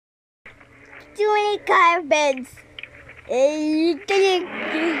too many carpets.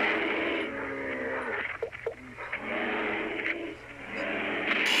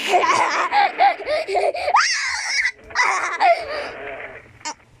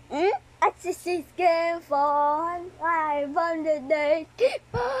 This is game fun. I won the day.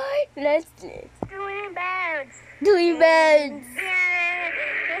 Let's Doing birds. do birds.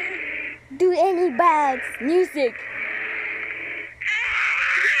 Do any birds. Music.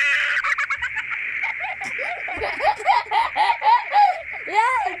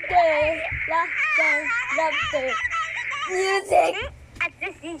 Laughter. Music.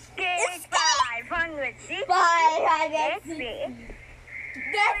 This is game It's 500. 500.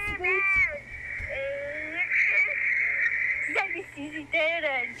 That's good.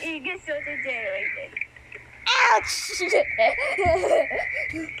 Ouch!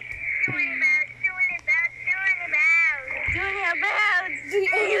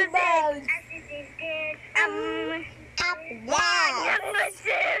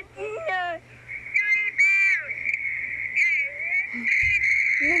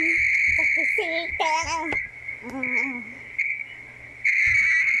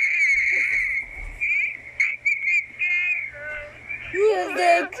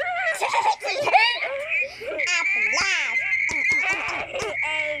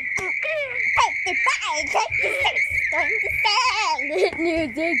 Music.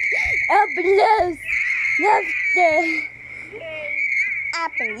 Music. Applause. Laughter.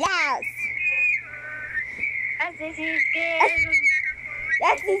 Applause.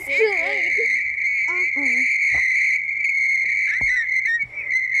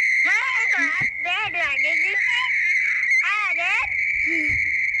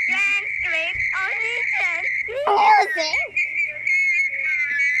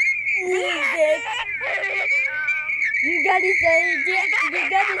 That is good. Music. You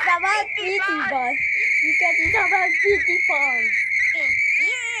got it about pretty boy. You got it about pretty fun.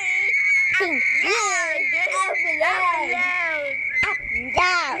 Sing.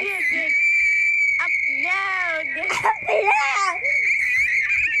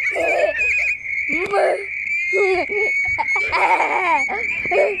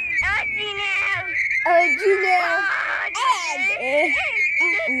 Original.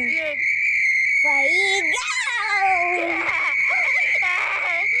 There you go. Original.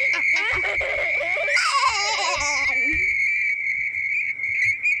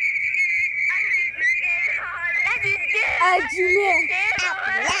 Let's do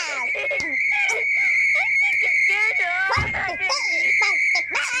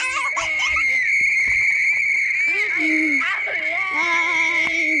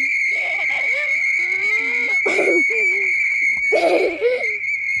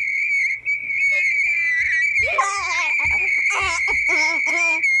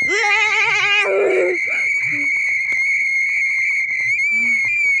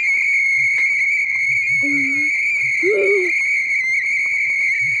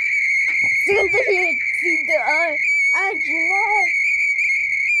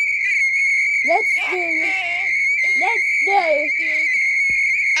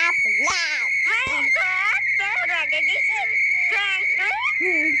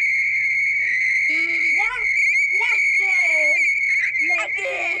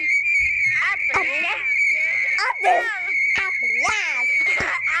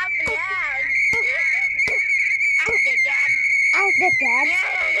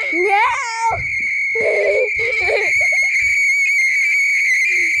No!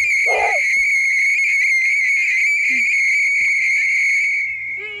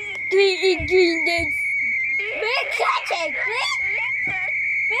 Three ingredients. Big chicken.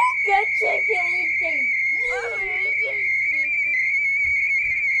 Big chicken.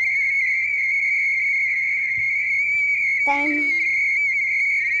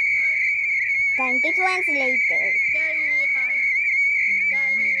 Time to translate.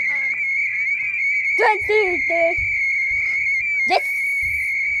 Translate. Yes.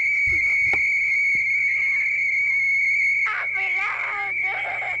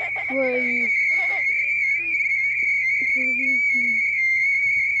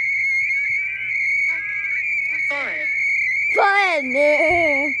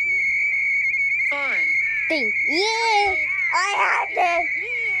 Fun. Thank you. I have it.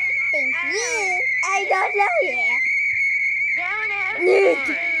 Thank you. I don't know yet.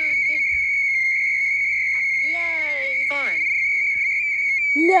 Fun.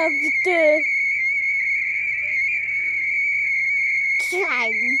 Laughter.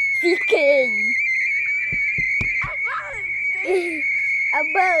 Time. Chicken. A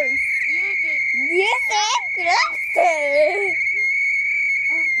boat. Yes, laughter.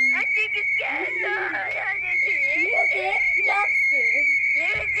 I think it's good.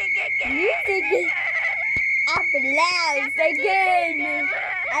 Again.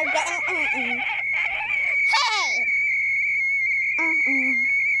 Hey.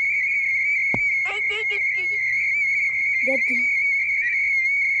 Daddy.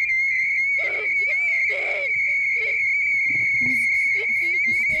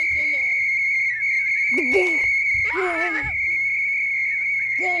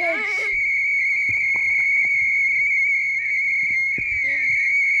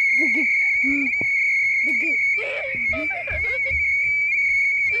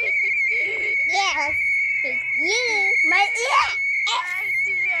 Yes, it's you, my ear.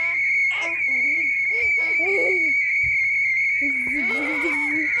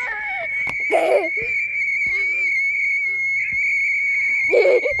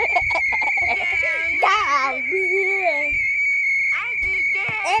 Down here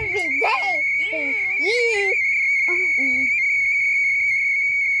every day. It's you.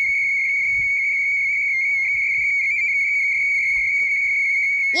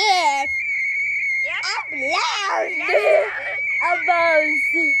 Yes, I'm loud. I'm both.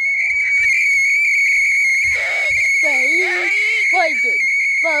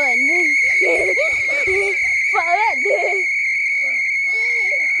 Fun. Music. Excited.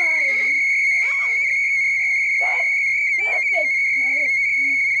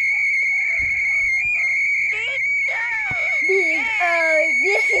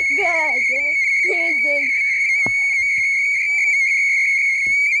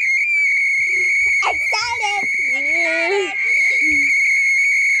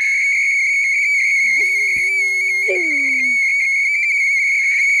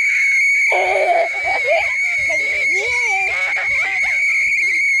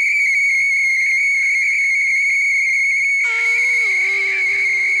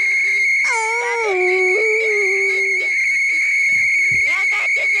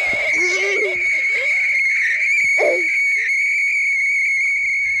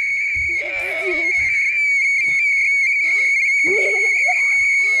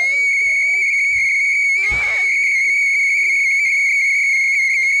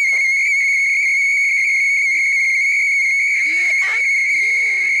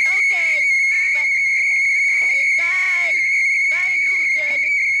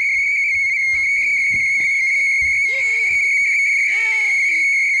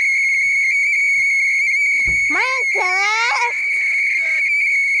 Minecraft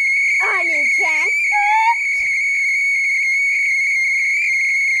on the transport.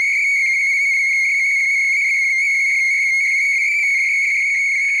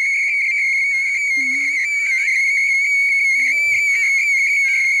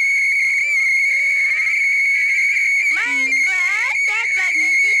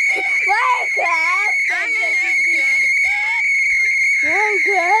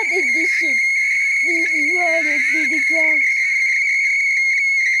 Minecraft edition. This wanted to the ground.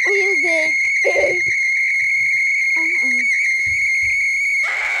 Music.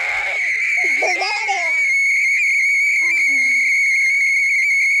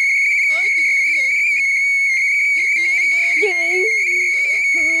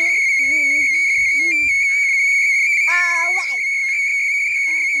 Alright.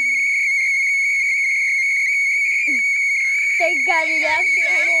 They got it up.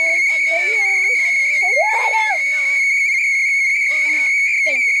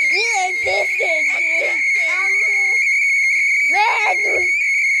 You existed. Red room.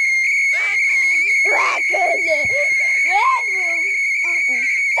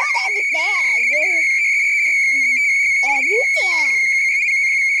 Don't understand. Everything.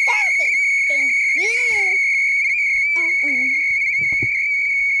 Something. Thank you.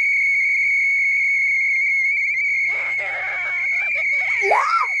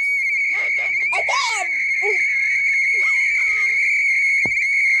 Look! Again!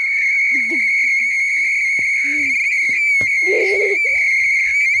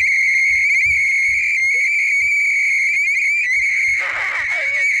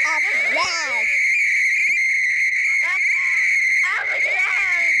 Up loud.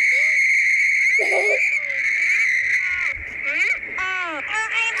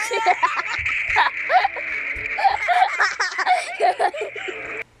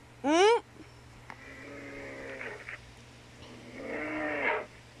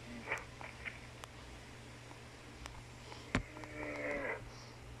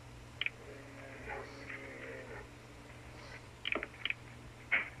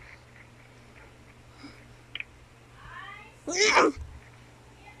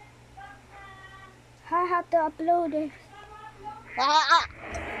 I have to upload it.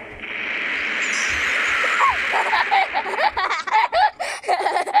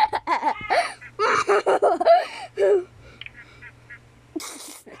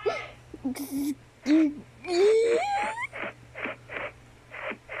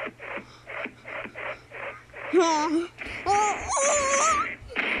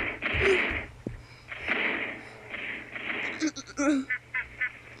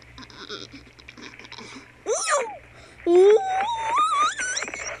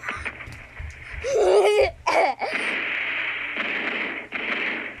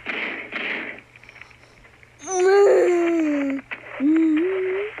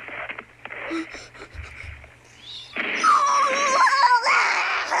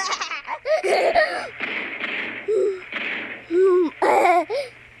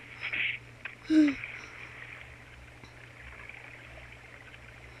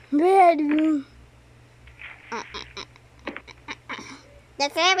 The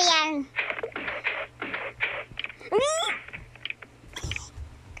Fabian.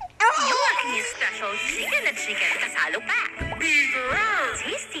 Yung aking special chicken at chicken kasalo pa. Bigger,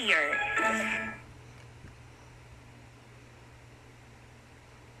 tastier.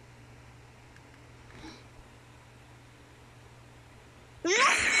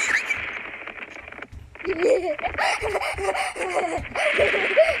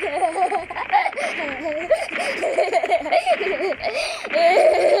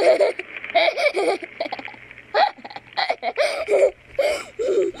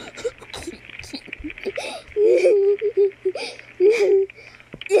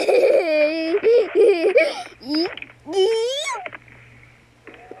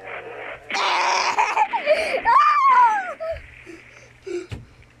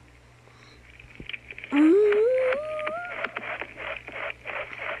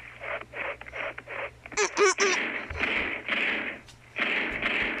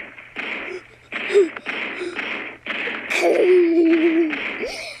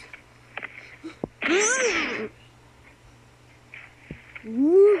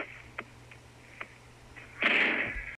 Mm.